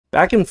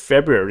Back in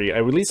February, I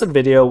released a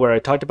video where I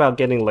talked about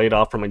getting laid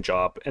off from a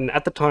job, and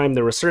at the time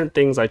there were certain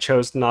things I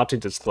chose not to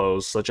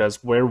disclose, such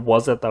as where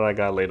was it that I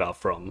got laid off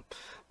from.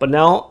 But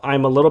now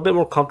I'm a little bit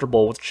more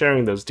comfortable with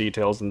sharing those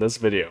details in this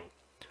video.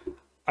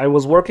 I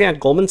was working at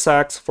Goldman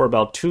Sachs for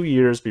about 2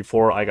 years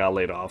before I got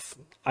laid off.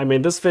 I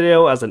made this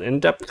video as an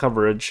in-depth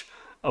coverage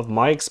of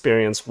my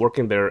experience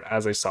working there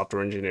as a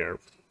software engineer.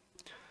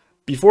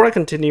 Before I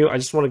continue, I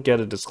just want to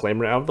get a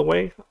disclaimer out of the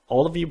way.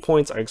 All the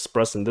viewpoints I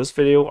express in this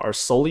video are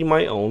solely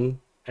my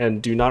own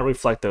and do not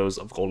reflect those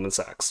of Goldman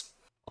Sachs.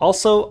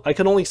 Also, I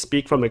can only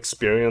speak from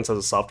experience as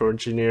a software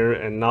engineer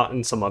and not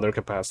in some other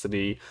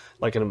capacity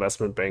like an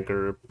investment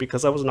banker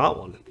because I was not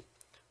one.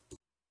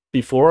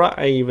 Before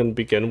I even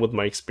begin with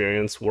my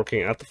experience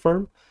working at the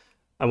firm,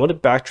 I want to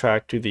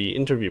backtrack to the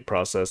interview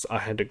process I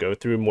had to go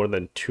through more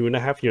than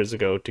 2.5 years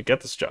ago to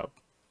get this job.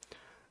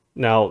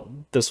 Now,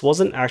 this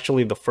wasn't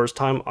actually the first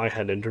time I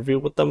had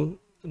interviewed with them.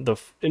 The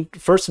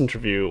first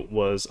interview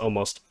was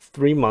almost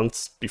 3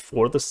 months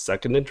before the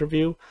second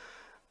interview,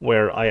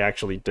 where I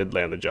actually did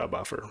land the job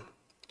offer.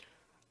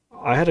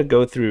 I had to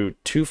go through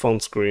 2 phone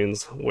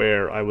screens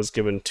where I was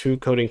given 2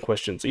 coding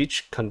questions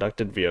each,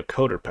 conducted via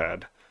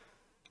CoderPad.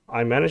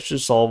 I managed to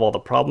solve all the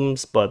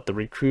problems, but the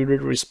recruiter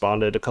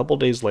responded a couple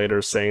days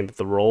later saying that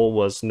the role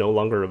was no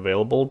longer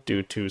available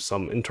due to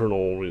some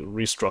internal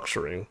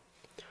restructuring.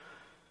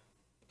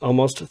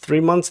 Almost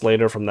 3 months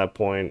later from that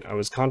point, I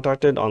was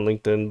contacted on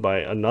LinkedIn by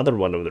another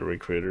one of the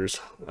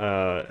recruiters,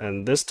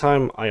 and this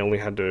time I only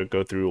had to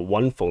go through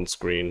 1 phone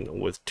screen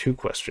with 2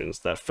 questions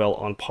that fell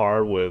on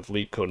par with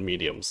LeetCode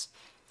mediums.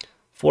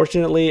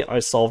 Fortunately, I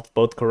solved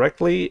both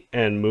correctly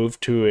and moved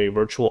to a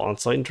virtual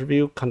on-site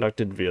interview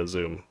conducted via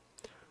Zoom.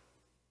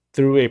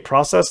 Through a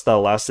process that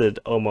lasted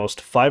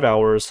almost 5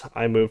 hours,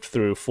 I moved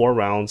through 4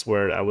 rounds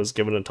where I was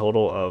given a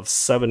total of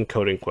 7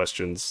 coding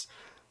questions,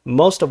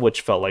 most of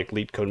which felt like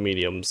LeetCode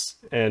mediums,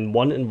 and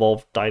 1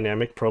 involved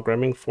dynamic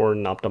programming for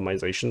an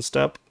optimization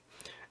step,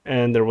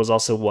 and there was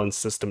also 1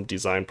 system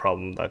design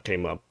problem that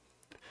came up.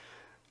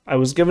 I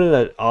was given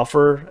an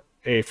offer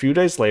a few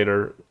days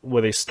later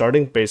with a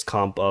starting base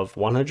comp of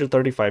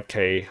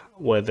 $135K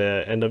with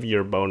an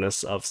end-of-year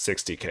bonus of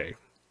 $60K.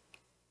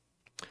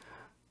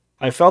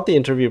 I felt the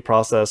interview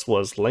process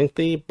was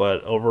lengthy,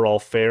 but overall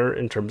fair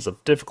in terms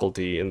of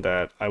difficulty in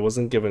that I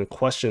wasn't given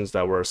questions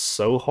that were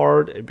so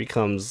hard, it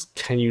becomes,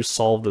 can you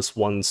solve this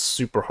one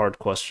super hard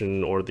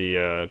question, or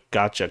the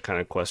gotcha kind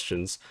of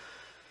questions.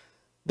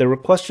 There were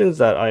questions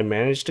that I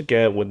managed to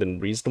get within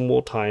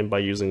reasonable time by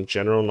using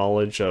general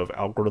knowledge of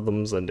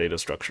algorithms and data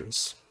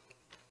structures.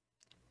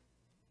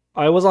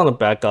 I was on a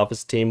back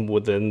office team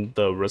within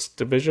the risk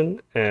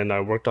division, and I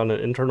worked on an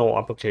internal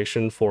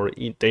application for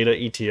data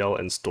ETL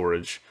and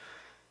storage.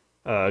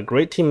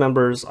 Great team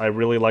members. I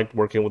really liked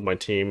working with my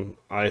team.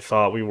 I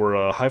thought we were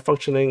a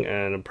high-functioning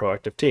and a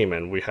proactive team,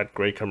 and we had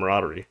great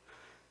camaraderie.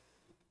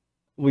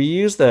 We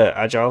used the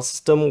Agile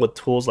system with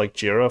tools like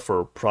Jira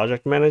for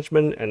project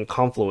management and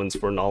Confluence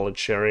for knowledge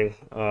sharing.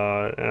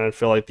 And I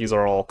feel like these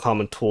are all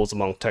common tools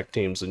among tech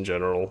teams in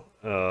general,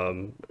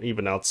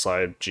 even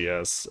outside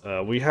GS.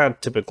 We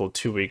had typical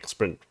 2-week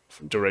sprint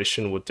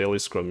duration with daily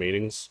Scrum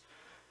meetings.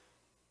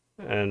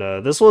 And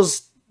this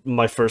was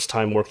my first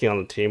time working on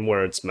a team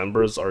where its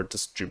members are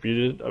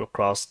distributed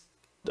across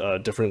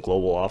different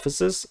global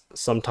offices.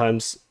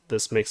 Sometimes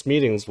this makes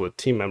meetings with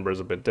team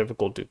members a bit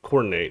difficult to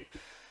coordinate.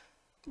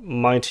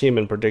 My team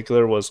in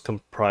particular was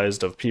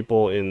comprised of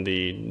people in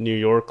the New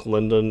York,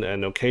 London,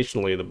 and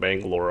occasionally the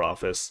Bangalore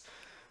office.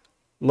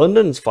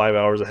 London is 5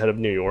 hours ahead of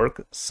New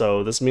York,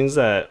 so this means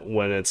that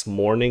when it's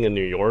morning in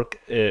New York,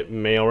 it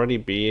may already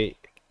be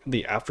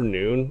the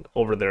afternoon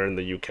over there in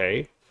the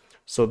UK.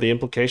 So the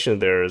implication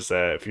there is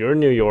that if you're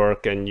in New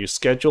York and you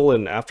schedule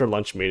an after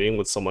lunch meeting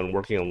with someone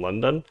working in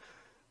London,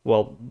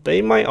 well,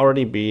 they might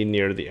already be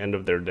near the end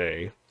of their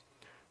day.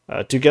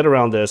 To get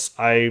around this,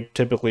 I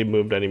typically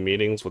moved any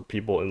meetings with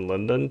people in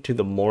London to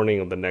the morning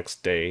of the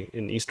next day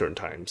in Eastern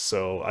time,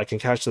 so I can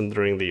catch them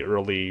during the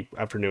early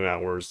afternoon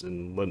hours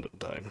in London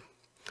time.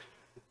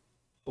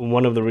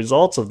 One of the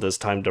results of this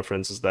time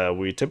difference is that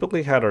we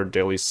typically had our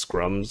daily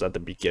scrums at the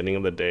beginning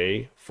of the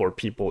day for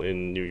people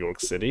in New York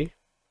City,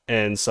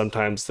 and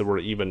sometimes there were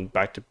even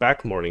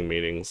back-to-back morning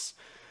meetings,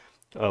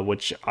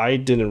 which I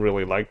didn't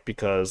really like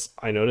because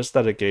I noticed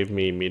that it gave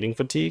me meeting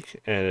fatigue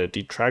and it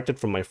detracted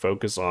from my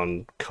focus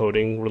on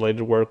coding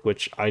related work,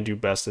 which I do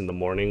best in the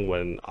morning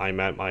when I'm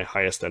at my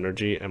highest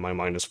energy and my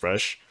mind is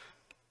fresh.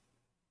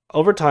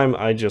 Over time,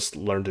 I just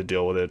learned to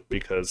deal with it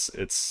because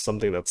it's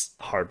something that's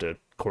hard to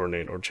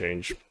coordinate or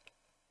change.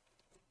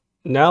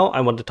 Now I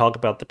want to talk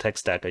about the tech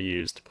stack I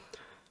used.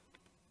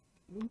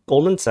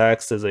 Goldman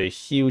Sachs is a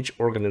huge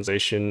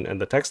organization, and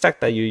the tech stack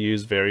that you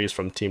use varies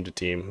from team to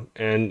team,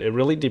 and it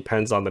really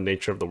depends on the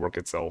nature of the work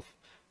itself.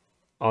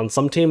 On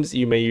some teams,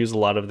 you may use a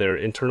lot of their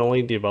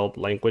internally developed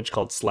language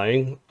called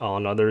Slang.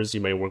 On others,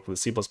 you may work with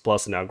C++ and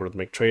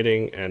algorithmic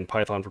trading, and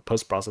Python for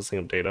post-processing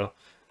of data,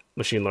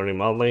 machine learning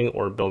modeling,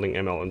 or building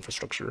ML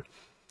infrastructure.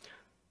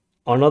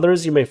 On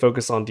others, you may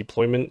focus on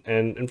deployment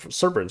and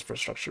server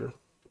infrastructure.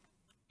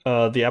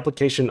 The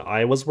application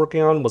I was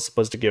working on was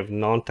supposed to give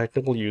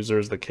non-technical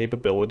users the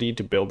capability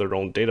to build their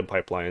own data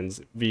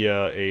pipelines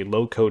via a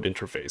low-code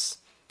interface.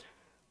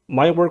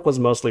 My work was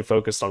mostly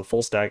focused on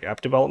full-stack app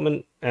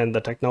development, and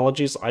the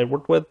technologies I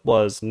worked with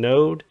was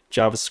Node,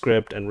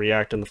 JavaScript, and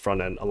React in the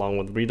front end, along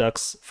with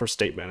Redux for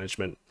state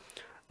management.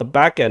 The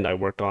backend I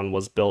worked on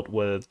was built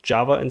with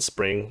Java and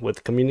Spring,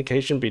 with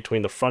communication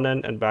between the front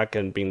end and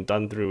backend being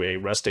done through a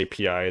REST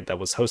API that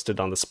was hosted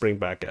on the Spring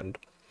backend.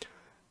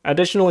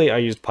 Additionally, I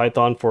used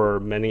Python for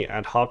many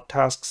ad hoc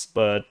tasks,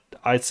 but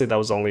I'd say that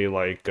was only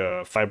like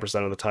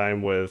 5% of the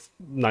time, with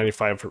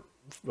 95%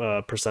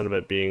 of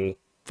it being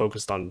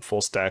focused on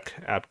full stack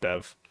app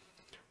dev.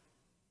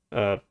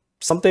 Uh,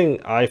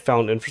 Something I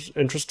found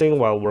interesting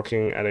while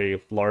working at a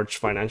large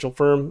financial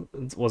firm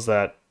was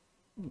that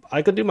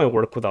I could do my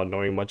work without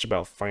knowing much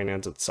about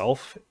finance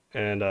itself.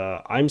 And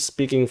I'm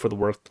speaking for the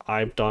work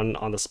I've done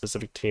on the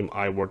specific team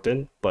I worked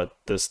in, but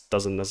this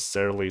doesn't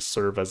necessarily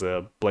serve as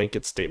a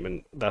blanket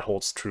statement that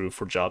holds true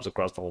for jobs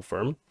across the whole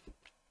firm.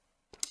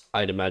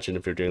 I'd imagine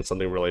if you're doing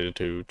something related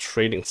to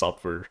trading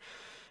software,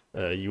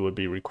 you would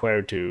be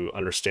required to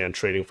understand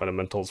trading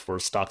fundamentals for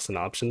stocks and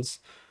options.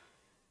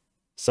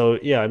 So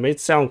yeah, it may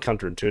sound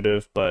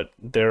counterintuitive, but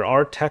there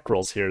are tech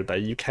roles here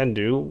that you can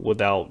do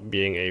without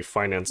being a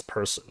finance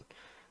person.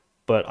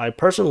 But I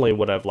personally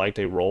would have liked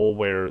a role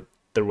where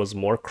there was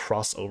more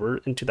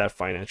crossover into that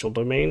financial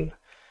domain.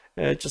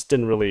 It just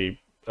didn't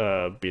really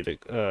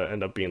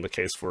end up being the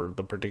case for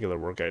the particular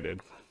work I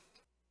did.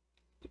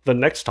 The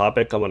next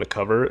topic I'm going to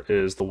cover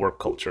is the work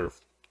culture.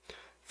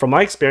 From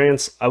my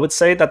experience, I would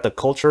say that the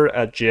culture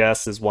at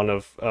GS is one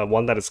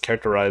that is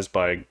characterized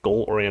by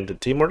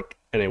goal-oriented teamwork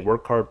and a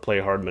work hard, play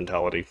hard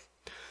mentality.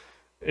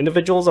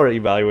 Individuals are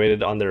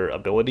evaluated on their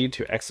ability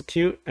to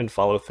execute and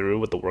follow through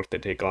with the work they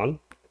take on.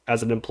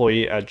 As an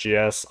employee at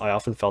GS, I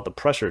often felt the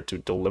pressure to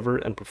deliver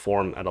and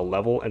perform at a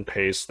level and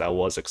pace that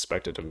was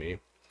expected of me.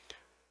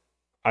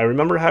 I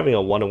remember having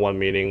a one-on-one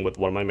meeting with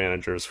one of my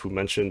managers who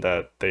mentioned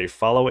that they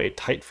follow a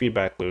tight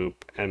feedback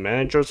loop, and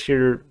managers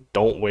here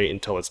don't wait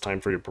until it's time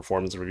for your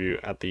performance review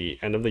at the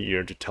end of the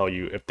year to tell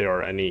you if there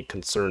are any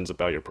concerns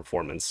about your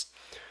performance.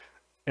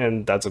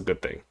 And that's a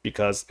good thing,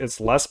 because it's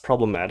less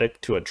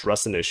problematic to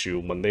address an issue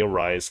when they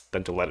arise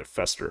than to let it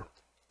fester.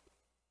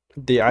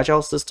 The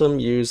agile system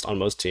used on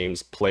most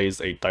teams plays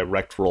a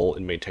direct role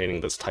in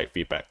maintaining this tight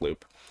feedback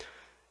loop.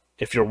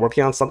 If you're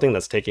working on something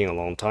that's taking a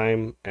long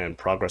time and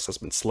progress has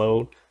been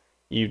slowed,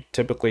 you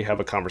typically have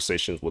a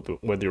conversation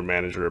with your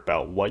manager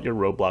about what your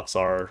roadblocks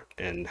are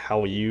and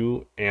how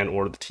you and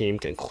or the team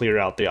can clear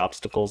out the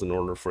obstacles in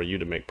order for you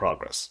to make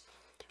progress.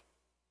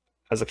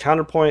 As a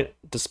counterpoint,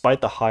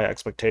 despite the high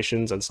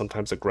expectations and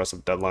sometimes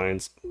aggressive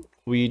deadlines,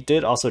 we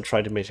did also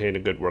try to maintain a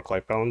good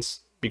work-life balance,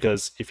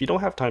 because if you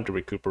don't have time to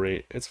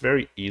recuperate, it's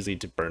very easy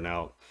to burn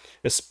out,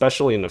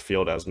 especially in a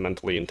field as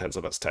mentally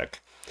intensive as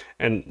tech.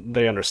 And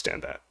they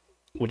understand that,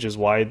 which is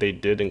why they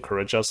did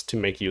encourage us to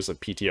make use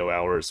of PTO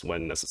hours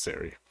when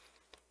necessary.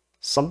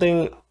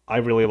 Something I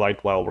really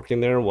liked while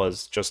working there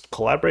was just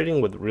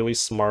collaborating with really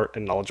smart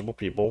and knowledgeable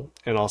people,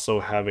 and also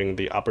having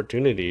the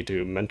opportunity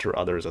to mentor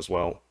others as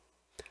well.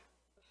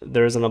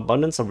 There is an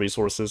abundance of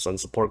resources and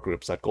support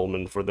groups at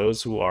Goldman for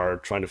those who are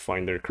trying to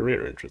find their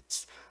career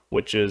interests,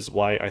 which is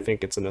why I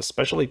think it's an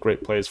especially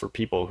great place for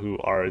people who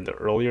are in the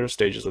earlier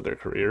stages of their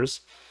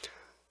careers.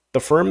 The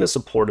firm is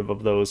supportive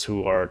of those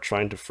who are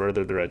trying to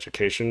further their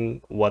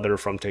education, whether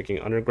from taking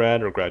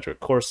undergrad or graduate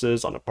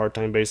courses on a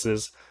part-time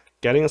basis,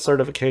 getting a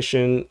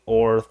certification,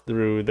 or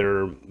through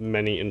their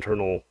many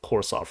internal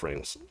course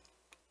offerings.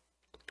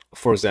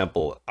 For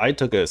example, I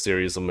took a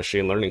series of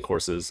machine learning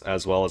courses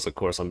as well as a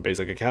course on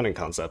basic accounting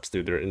concepts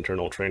through their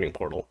internal training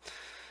portal.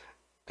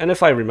 And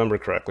if I remember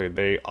correctly,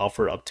 they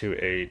offer up to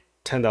a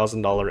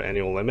 $10,000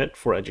 annual limit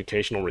for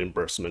educational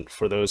reimbursement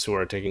for those who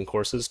are taking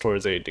courses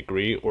towards a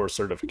degree or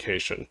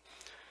certification.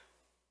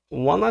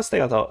 One last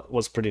thing I thought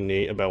was pretty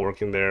neat about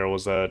working there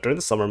was during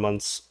the summer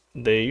months,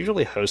 they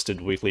usually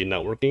hosted weekly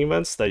networking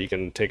events that you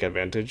can take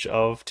advantage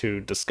of to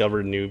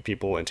discover new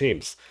people and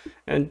teams,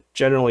 and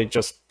generally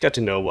just get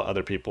to know what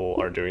other people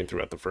are doing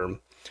throughout the firm.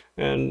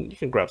 And you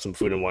can grab some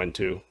food and wine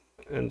too,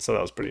 and so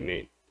that was pretty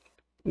neat.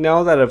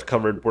 Now that I've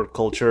covered work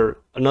culture,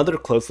 another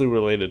closely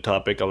related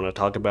topic I want to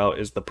talk about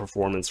is the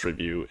performance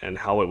review and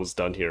how it was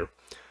done here.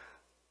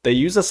 They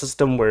use a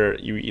system where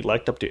you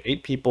elect up to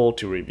 8 people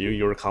to review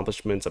your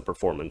accomplishments and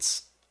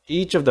performance.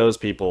 Each of those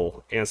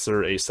people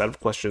answer a set of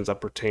questions that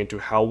pertain to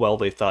how well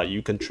they thought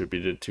you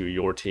contributed to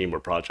your team or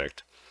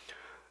project.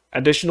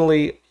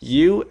 Additionally,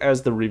 you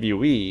as the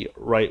reviewee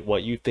write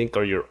what you think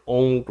are your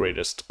own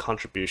greatest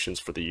contributions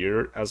for the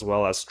year, as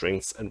well as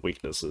strengths and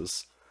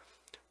weaknesses.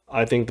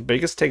 I think the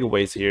biggest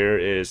takeaways here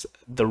is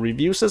the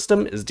review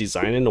system is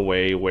designed in a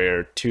way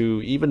where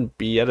to even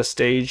be at a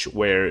stage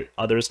where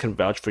others can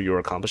vouch for your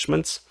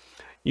accomplishments,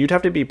 you'd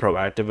have to be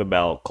proactive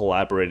about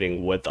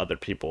collaborating with other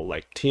people,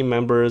 like team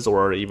members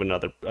or even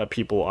other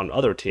people on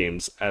other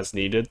teams as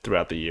needed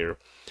throughout the year.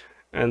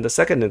 And the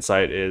second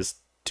insight is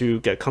to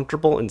get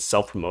comfortable in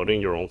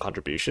self-promoting your own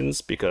contributions,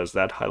 because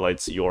that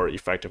highlights your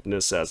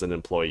effectiveness as an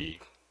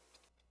employee.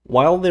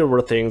 While there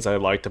were things I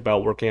liked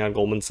about working at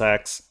Goldman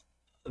Sachs,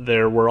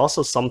 there were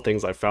also some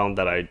things I found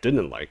that I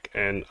didn't like,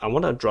 and I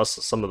want to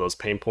address some of those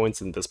pain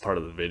points in this part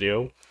of the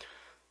video.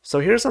 So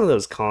here's some of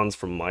those cons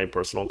from my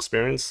personal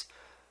experience.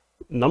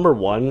 Number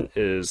one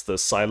is the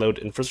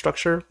siloed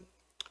infrastructure,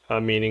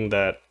 meaning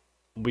that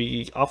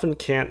we often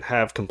can't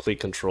have complete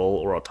control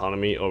or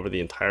autonomy over the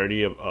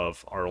entirety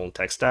of our own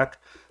tech stack.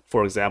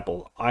 For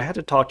example, I had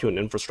to talk to an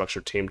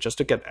infrastructure team just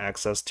to get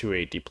access to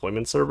a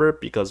deployment server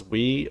because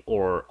we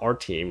or our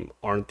team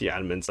aren't the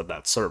admins of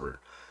that server.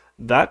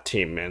 That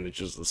team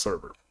manages the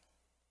server.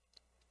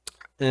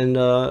 And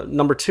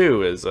number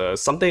two is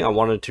something I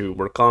wanted to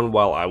work on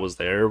while I was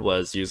there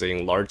was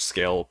using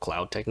large-scale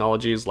cloud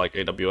technologies like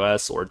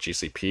AWS or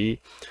GCP.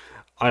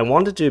 I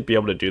wanted to be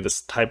able to do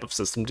this type of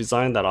system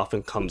design that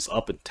often comes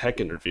up in tech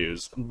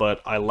interviews,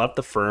 but I left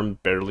the firm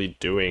barely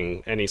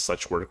doing any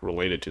such work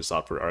related to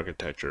software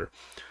architecture.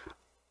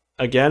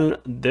 Again,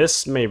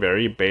 this may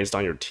vary based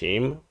on your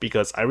team,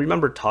 because I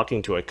remember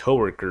talking to a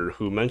coworker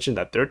who mentioned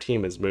that their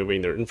team is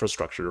moving their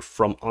infrastructure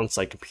from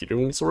on-site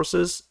computing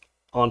resources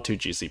onto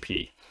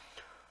GCP.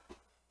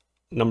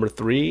 Number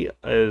three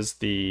is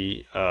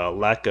the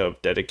lack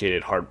of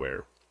dedicated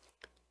hardware.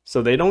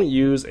 So they don't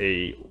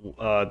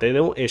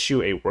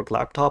issue a work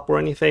laptop or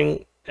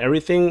anything.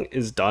 Everything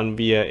is done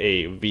via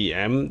a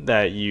VM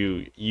that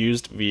you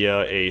used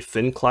via a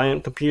thin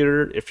client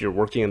computer if you're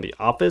working in the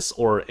office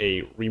or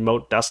a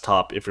remote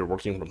desktop if you're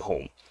working from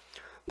home.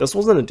 This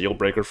wasn't a deal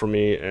breaker for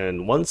me,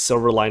 and one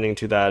silver lining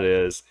to that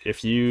is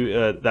if you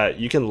that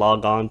you can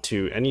log on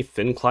to any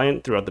thin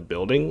client throughout the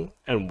building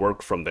and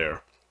work from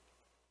there.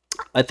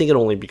 I think it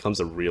only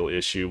becomes a real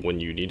issue when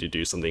you need to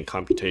do something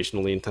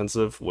computationally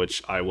intensive,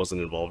 which I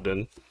wasn't involved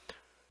in.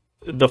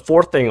 The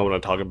fourth thing I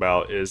want to talk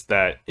about is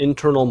that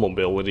internal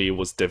mobility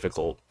was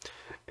difficult.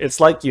 It's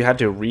like you had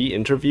to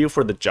re-interview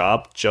for the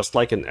job just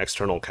like an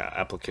external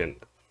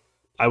applicant.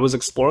 I was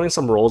exploring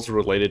some roles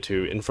related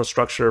to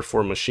infrastructure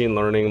for machine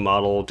learning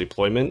model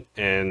deployment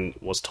and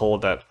was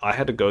told that I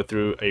had to go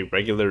through a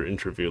regular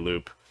interview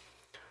loop.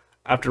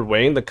 After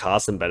weighing the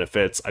costs and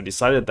benefits, I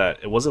decided that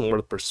it wasn't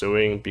worth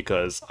pursuing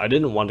because I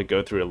didn't want to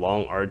go through a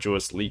long,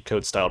 arduous leak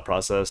code style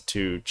process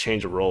to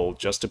change a role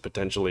just to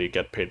potentially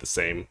get paid the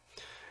same.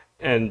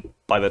 And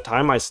by the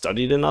time I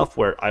studied enough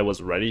where I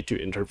was ready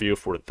to interview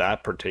for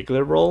that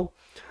particular role,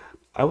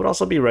 I would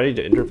also be ready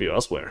to interview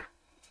elsewhere.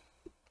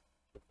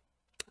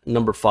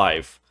 Number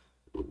five.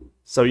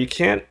 So you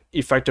can't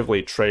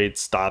effectively trade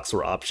stocks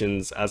or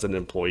options as an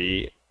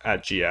employee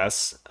at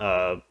GS,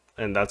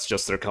 and that's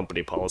just their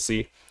company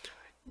policy.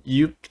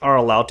 You are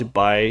allowed to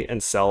buy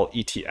and sell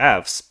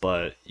ETFs,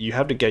 but you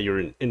have to get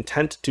your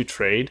intent to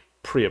trade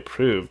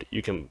pre-approved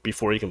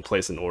before you can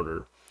place an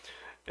order.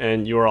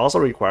 And you are also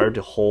required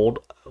to hold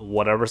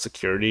whatever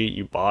security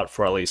you bought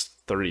for at least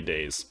 30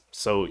 days.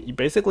 So you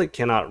basically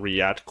cannot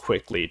react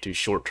quickly to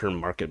short-term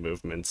market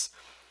movements.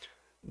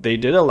 They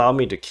did allow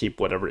me to keep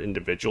whatever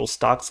individual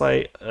stock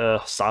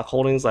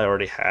holdings I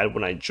already had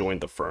when I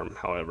joined the firm,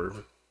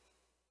 however.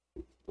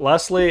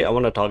 Lastly, I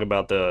want to talk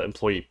about the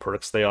employee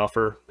perks they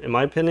offer. In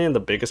my opinion, the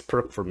biggest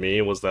perk for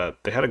me was that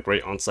they had a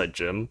great on-site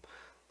gym.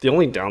 The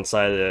only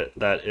downside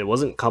that it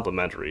wasn't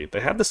complimentary. They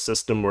had the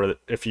system where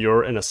if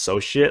you're an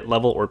associate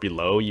level or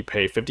below, you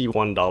pay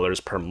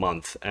 $51 per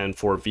month, and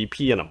for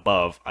VP and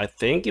above, I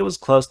think it was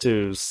close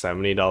to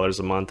 $70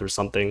 a month or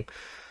something.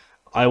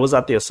 I was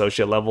at the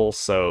associate level,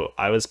 so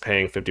I was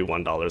paying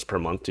 $51 per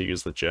month to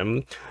use the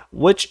gym,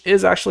 which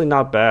is actually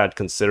not bad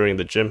considering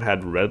the gym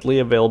had readily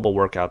available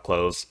workout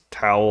clothes,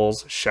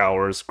 towels,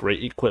 showers,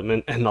 great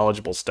equipment, and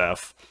knowledgeable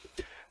staff.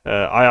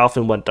 I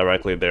often went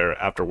directly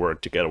there after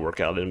work to get a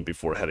workout in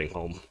before heading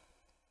home.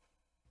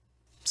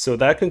 So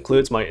that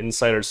concludes my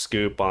insider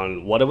scoop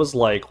on what it was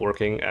like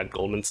working at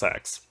Goldman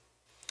Sachs.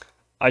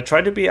 I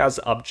try to be as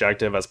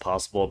objective as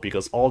possible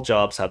because all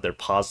jobs have their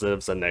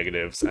positives and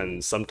negatives,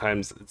 and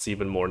sometimes it's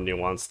even more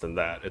nuanced than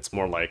that. It's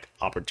more like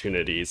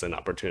opportunities and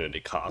opportunity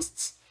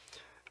costs.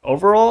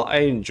 Overall, I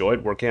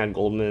enjoyed working at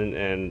Goldman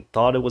and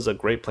thought it was a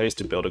great place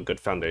to build a good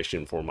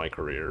foundation for my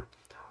career.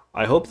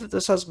 I hope that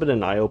this has been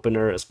an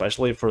eye-opener,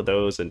 especially for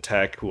those in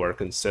tech who are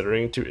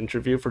considering to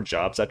interview for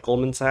jobs at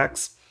Goldman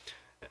Sachs.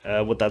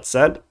 With that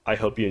said, I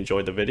hope you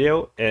enjoyed the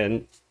video,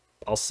 and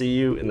I'll see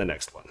you in the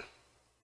next one.